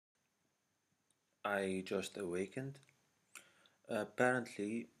I just awakened.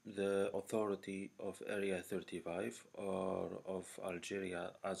 Apparently, the authority of Area 35 or of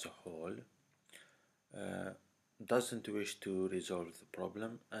Algeria as a whole uh, doesn't wish to resolve the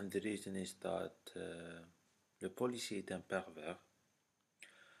problem, and the reason is that le policier est un pervers.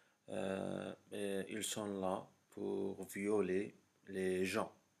 Ils sont là pour violer les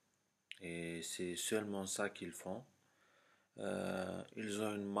gens et c'est seulement ça qu'ils font. Ils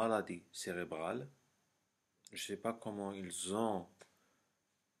ont une maladie cérébrale. Je sais pas comment ils ont,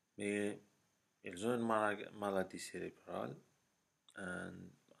 mais ils ont une maladie cérébrale and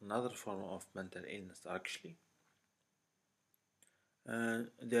another form of mental illness actually.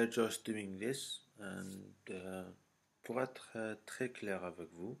 And they're just doing this and pour être très clair avec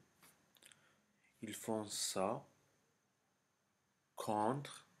vous, ils font ça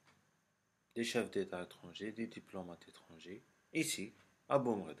contre des chefs d'État étrangers, des diplomates étrangers, ici, à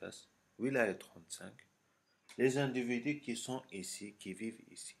Boumredas, Wilaya 35, les individus qui sont ici, qui vivent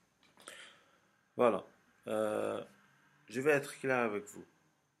ici. Voilà. Je vais être clair avec vous.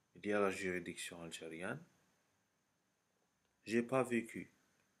 Il y a la juridiction algérienne. J'ai pas vécu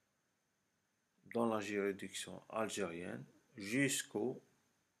dans la juridiction algérienne jusqu'au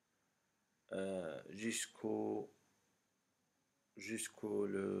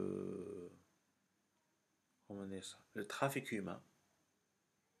le comment dire ça, le trafic humain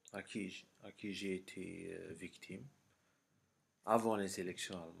à qui j'ai été victime avant les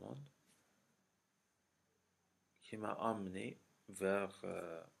élections allemandes qui m'a amené vers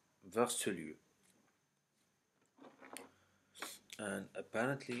ce lieu. And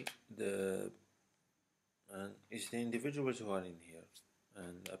apparently it's the individuals who are in here,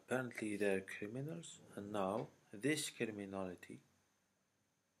 and apparently they're criminals, and now this criminality,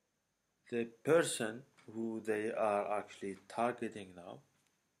 the person who they are actually targeting now,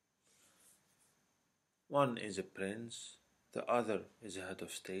 one is a prince, the other is a head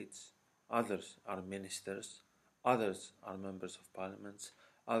of states, others are ministers, others are members of parliaments,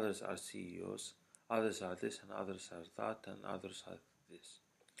 others are CEOs, others are this and others are that and others are this.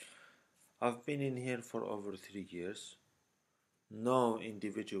 I've been in here for over 3 years. No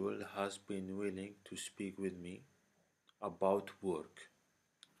individual has been willing to speak with me about work.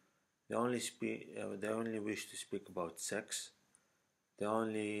 They only wish to speak about sex. They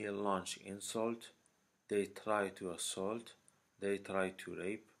only launch insult. They try to assault. They try to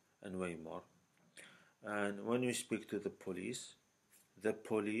rape and way more. And when we speak to the police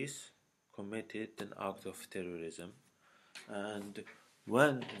committed an act of terrorism. And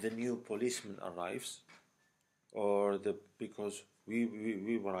when the new policeman arrives, because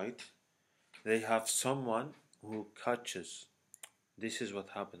we write, they have someone who catches. This is what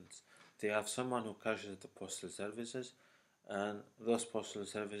happens. They have someone who catches the postal services, and those postal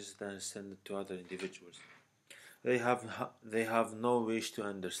services then send it to other individuals. They have no wish to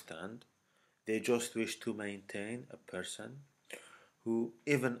understand. They just wish to maintain a person who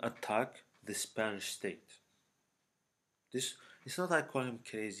even attack the Spanish state. This it's not I call him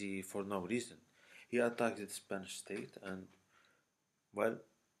crazy for no reason. He attacked the Spanish state, and well,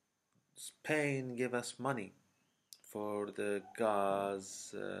 Spain gave us money for the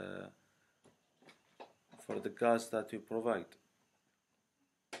gas that we provide,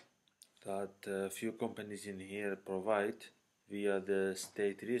 that few companies in here provide via the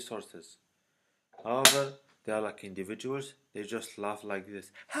state resources. However, they are like individuals. They just laugh like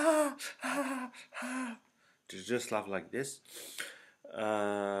this. They just laugh like this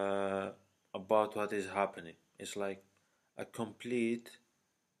about what is happening. It's like a complete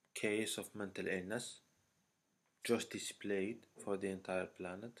case of mental illness just displayed for the entire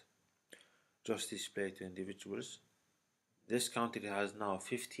planet, just displayed to individuals. This country has now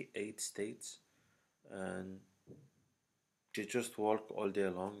 58 states, and they just work all day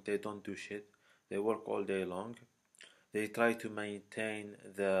long. They don't do shit. They work all day long. They try to maintain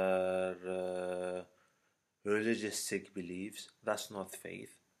their religious sick beliefs. That's not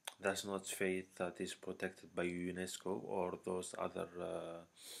faith. That's not faith that is protected by UNESCO or those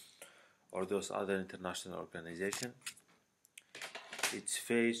other international organizations. It's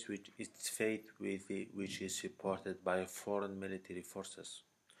faith which is supported by foreign military forces,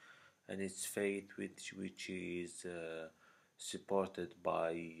 and it's faith which is supported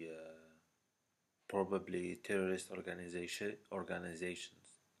by probably terrorist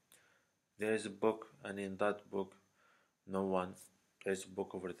organizations. There is a book, and in that book, there's a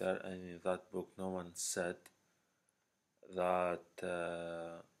book over there, and in that book, no one said that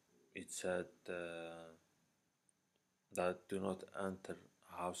it said that do not enter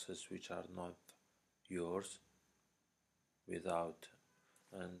houses which are not yours without,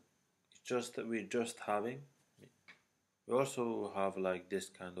 and it we're just having. We also have like this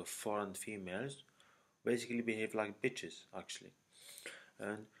kind of foreign females, basically behave like bitches actually,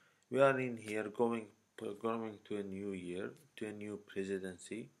 and we are in here going to a new year, to a new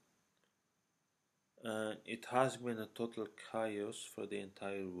presidency, and it has been a total chaos for the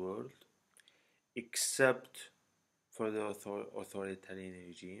entire world, except for the authoritarian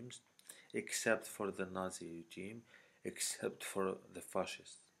regimes, except for the Nazi regime, except for the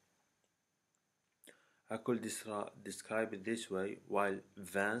fascists. I could describe it this way: while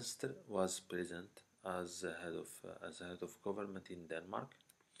Venstre was present as a head of government in Denmark,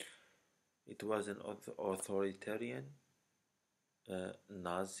 it was an authoritarian,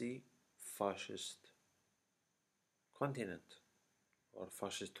 Nazi, fascist continent or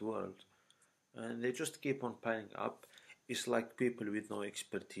fascist world, and they just keep on piling up. It's like people with no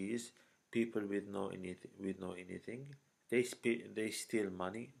expertise, people with no anything. They steal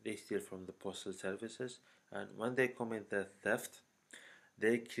money, they steal from the postal services, and when they commit the theft,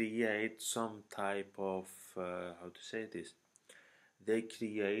 they create some type of how to say this. They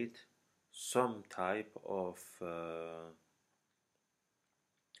create some type of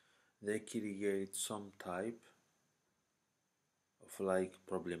they create some type of like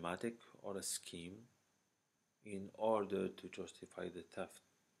problematic or a scheme in order to justify the theft.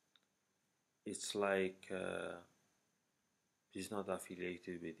 It's like it's not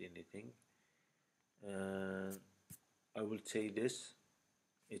affiliated with anything. And I will say this: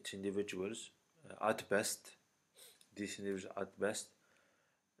 it's individuals at best. These individuals at best,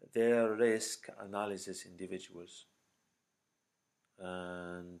 they are risk analysis individuals,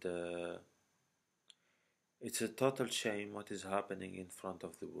 and it's a total shame what is happening in front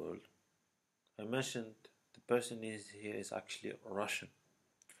of the world. I mentioned the person here is actually Russian,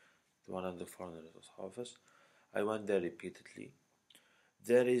 the one on the foreigners office. I went there repeatedly.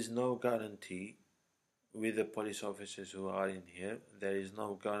 There is no guarantee with the police officers who are in here. There is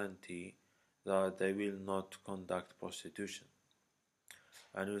no guarantee that they will not conduct prostitution.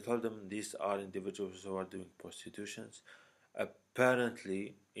 And we told them these are individuals who are doing prostitutions.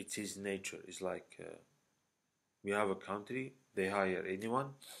 Apparently, it's his nature. It's like we have a country, they hire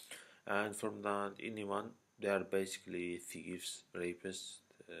anyone, and from that anyone, they are basically thieves, rapists,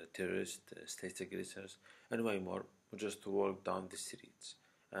 terrorists, state aggressors, and way more, who just walk down the streets.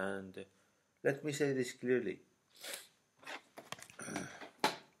 And let me say this clearly.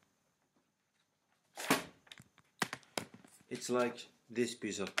 It's like this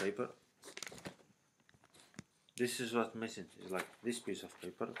piece of paper. This is what message is like. This piece of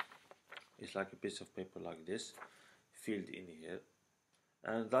paper is like a piece of paper like this, filled in here,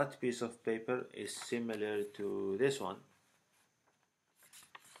 and that piece of paper is similar to this one.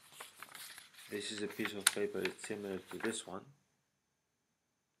 This is a piece of paper, it's similar to this one,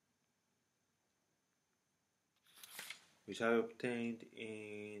 which I obtained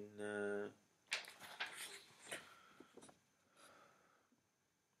in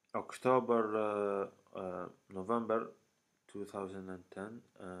November 2010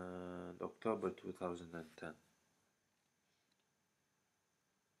 and October 2010.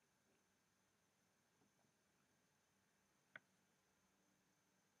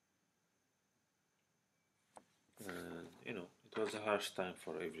 And it was a harsh time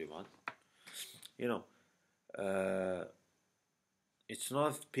for everyone. It's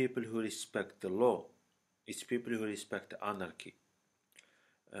not people who respect the law, it's people who respect anarchy.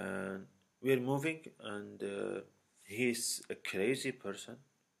 And we're moving, and he's a crazy person,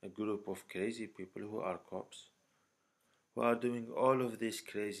 a group of crazy people who are cops, who are doing all of these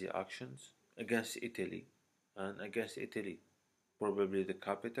crazy actions against Italy, and against Italy, probably the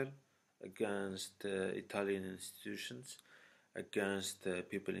capital, against Italian institutions, against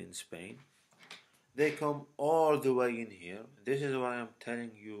people in Spain. They come all the way in here. This is why I'm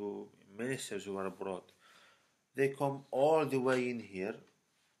telling you, ministers who are abroad, they come all the way in here,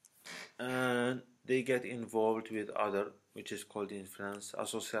 and they get involved with other, which is called in France,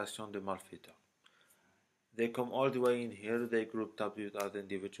 Association de Malfaiteurs. They come all the way in here, they grouped up with other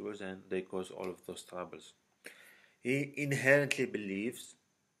individuals, and they cause all of those troubles. He inherently believes,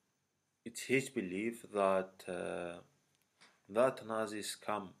 it's his belief that that Nazi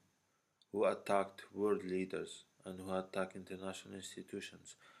scum who attacked world leaders and who attacked international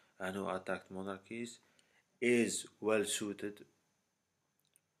institutions and who attacked monarchies is well suited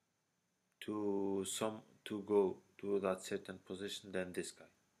to go to that certain position than this guy.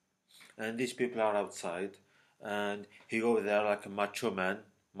 And these people are outside, and he go there like a macho man.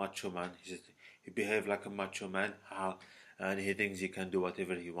 He behave like a macho man, and he thinks he can do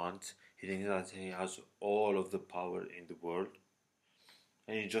whatever he wants. He thinks that he has all of the power in the world.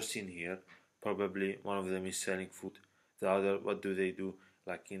 And you just seen here, probably one of them is selling food. The other, what do?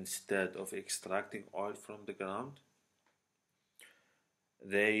 Like instead of extracting oil from the ground,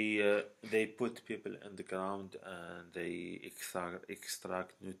 they put people in the ground and they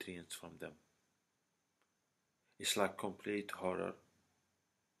extract nutrients from them. It's like complete horror,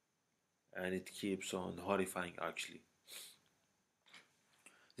 and it keeps on horrifying actually.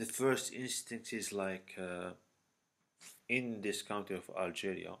 The first instinct is like in this country of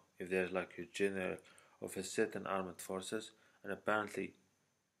Algeria, if there's like a general of a certain armed forces, and apparently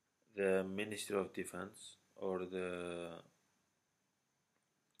the Ministry of Defense or the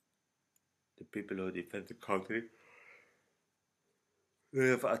people who defend the country, they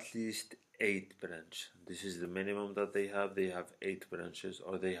have at least 8 branches. This is the minimum that they have. They have 8 branches,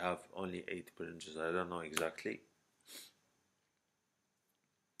 or they have only 8 branches. I don't know exactly.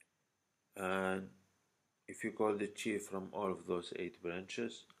 And if you call the chief from all of those 8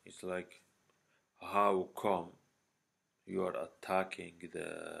 branches, it's like, how come you are attacking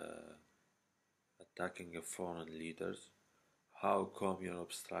a foreign leaders? How come you're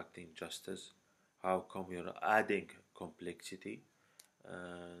obstructing justice? How come you're adding complexity?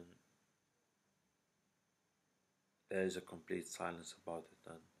 And there is a complete silence about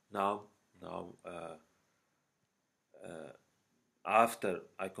it. And now, after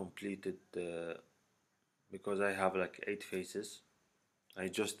I completed because I have like 8 faces, I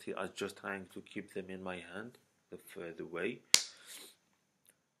just trying to keep them in my hand the way,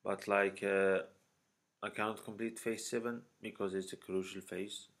 but like I cannot complete phase 7 because it's a crucial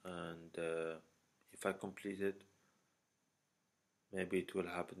phase, and if I complete it, maybe it will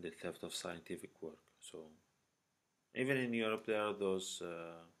happen the theft of scientific work. So even in Europe, there are those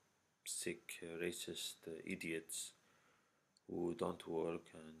sick, racist idiots who don't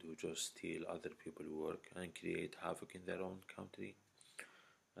work and who just steal other people's work and create havoc in their own country.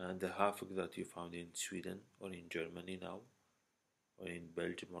 And the havoc that you found in Sweden or in Germany now, or in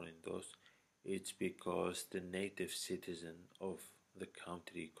Belgium or in those, it's because the native citizen of the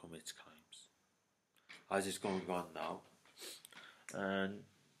country commits crimes. As is going on now. And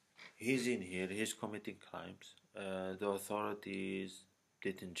he's in here, he's committing crimes. The authorities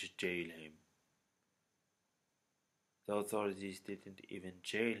didn't jail him. The authorities didn't even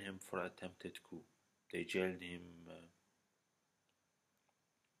jail him for attempted coup. They jailed him,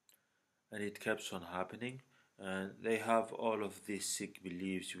 and it keeps on happening. And they have all of these sick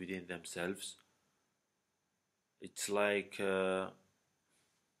beliefs within themselves. It's like I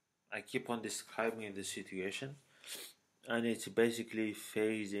keep on describing the situation, and it's basically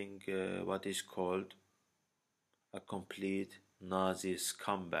facing what is called a complete Nazi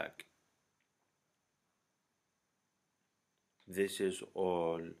scumbag. This is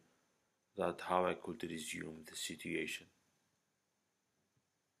all that how I could resume the situation.